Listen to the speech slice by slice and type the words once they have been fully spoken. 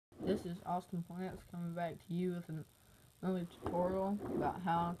This is Austin Plants coming back to you with another tutorial about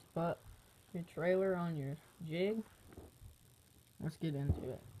how to put your trailer on your jig. Let's get into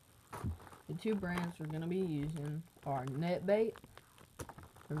it. The two brands we're going to be using are net bait,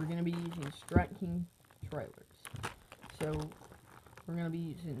 and we're going to be using Strike King trailers. So we're going to be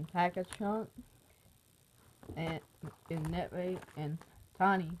using pack a chunk and in net bait and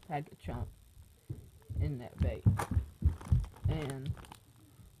tiny pack a chunk in net bait. And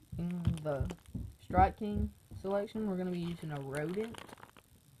in the Strike King selection, we're going to be using a rodent.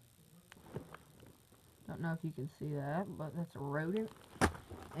 Don't know if you can see that, but that's a rodent.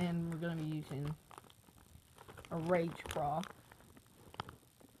 And we're going to be using a rage craw.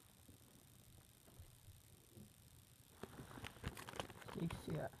 So you can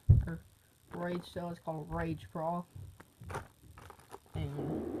see that. Our rage cell is called rage craw. And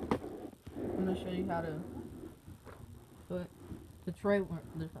I'm going to show you how to put the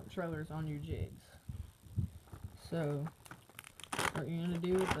different trailers on your jigs. So what you're going to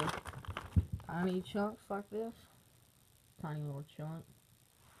do with the tiny chunks like this, tiny little chunk,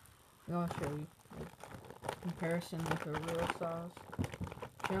 I'll show you the comparison with a real size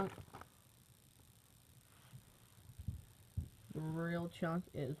chunk. The real chunk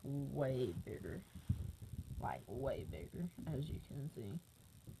is way bigger, like way bigger, as you can see.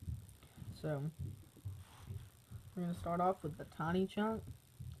 So we're going to start off with the tiny chunk.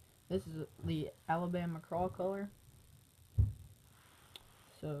 This is the Alabama craw color.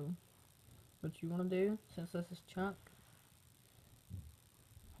 So what you want to do, since this is chunk,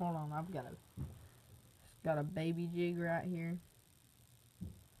 hold on, I've got a baby jig right here.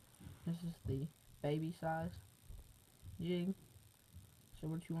 This is the baby size jig. So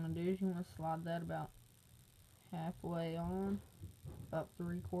what you want to do is you want to slide that about halfway on, about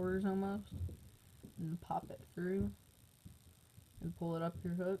 3/4 almost, and pop it through and pull it up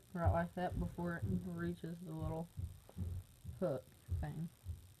your hook right like that before it reaches the little hook thing.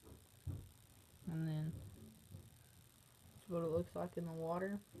 And then that's what it looks like in the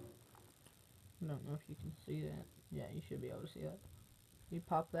water. I don't know if you can see that. Yeah, you should be able to see that. You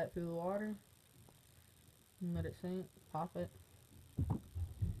pop that through the water and let it sink, pop it,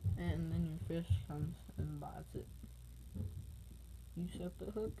 and then your fish comes and bites it. You set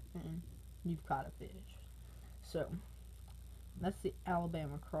the hook and you've caught a fish. So that's the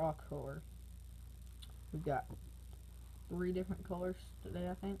Alabama craw color. We've got 3 different colors today,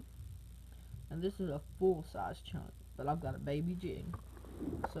 I think. And this is a full size chunk, but I've got a baby jig.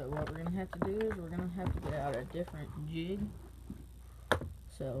 So what we're gonna have to do is we're gonna have to get out a different jig.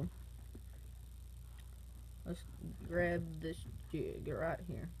 So let's grab this jig right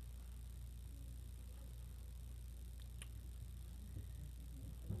here.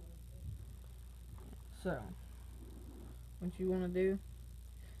 So what you want to do,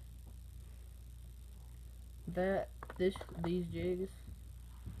 these jigs,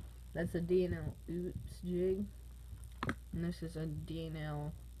 that's a DNL Oops jig, and this is a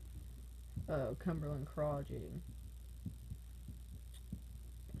DNL Cumberland craw jig.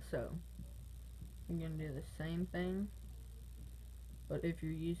 So you're gonna do the same thing, but if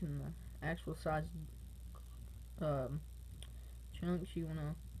you're using the actual size chunks, you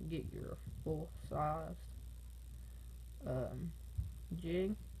wanna get your full size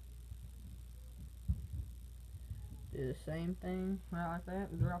jig. Do the same thing right like that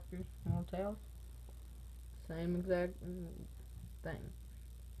and drop your little tails. Same exact thing.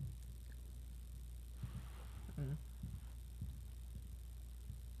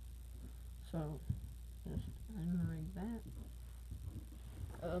 So just unrig that.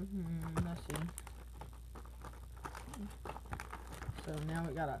 Let's see. So now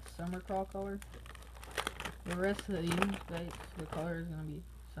we got a summer craw color. The rest of these baits, the color is gonna be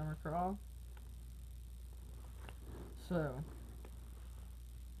summer craw. So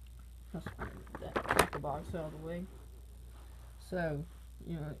let's take the box out of the way. So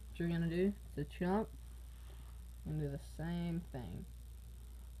you know what you're gonna do? It's a chunk and do the same thing.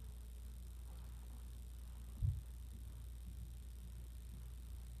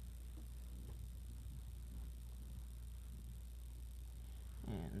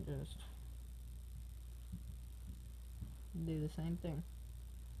 And just do the same thing.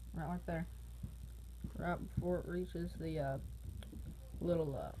 Right like there. Right before it reaches the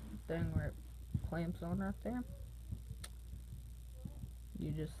little thing where it clamps on right there.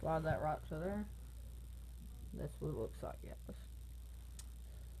 You just slide that right to there. That's what it looks like, guys.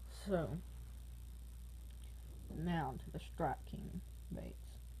 So now to the Strike King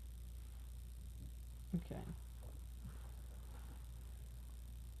baits. Okay.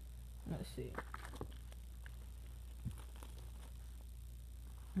 Let's see.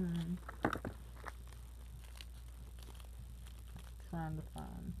 Hmm. Trying to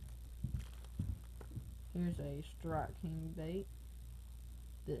find. Here's a Strike King bait.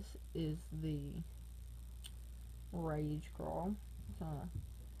 This is the Rage Crawl. It's on a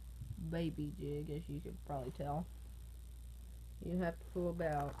baby jig, as you could probably tell. You have to pull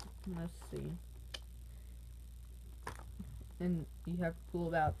about, let's see, and you have to pull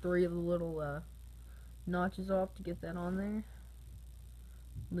about 3 of the little notches off to get that on there.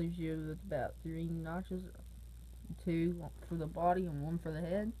 Leaves you with about 3 notches, 2 for the body and 1 for the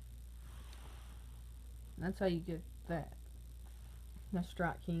head. And that's how you get that. That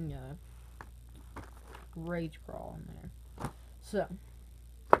Strike King Rage Crawl in there. So,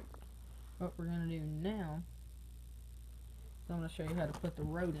 what we're going to do now, I'm going to show you how to put the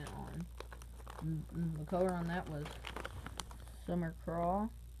rodent on. The color on that was Summer Crawl.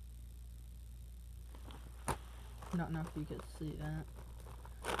 I don't know if you could see that.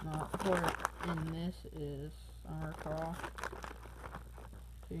 The color in this is Summer Crawl.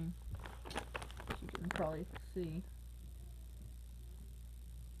 See? As you can probably see.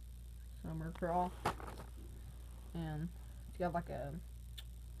 Summer Crawl. And it's got like a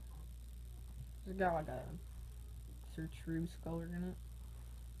chartreuse color in it.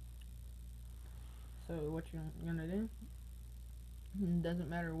 So what you're gonna do, it doesn't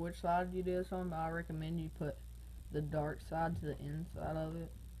matter which side you do this on, but I recommend you put the dark side to the inside of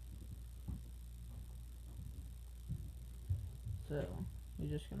it. So you're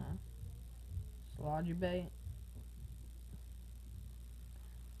just gonna slide your bait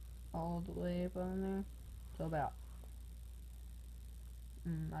all the way up on there. So about,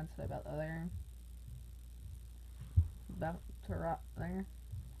 I'd say about there. About to right there.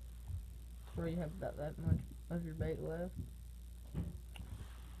 That's where you have about that much of your bait left.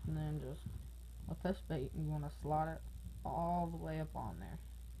 And then just with this bait, you want to slide it all the way up on there.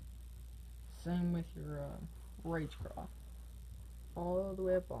 Same with your Rage Crawl. All the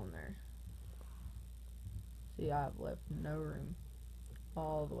way up on there. See, I've left no room.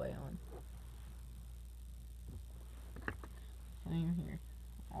 All the way on. Same here.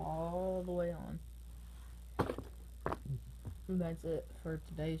 All the way on. And that's it for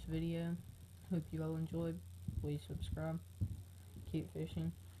today's video. Hope you all enjoyed. Please subscribe. Keep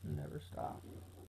fishing and never stop.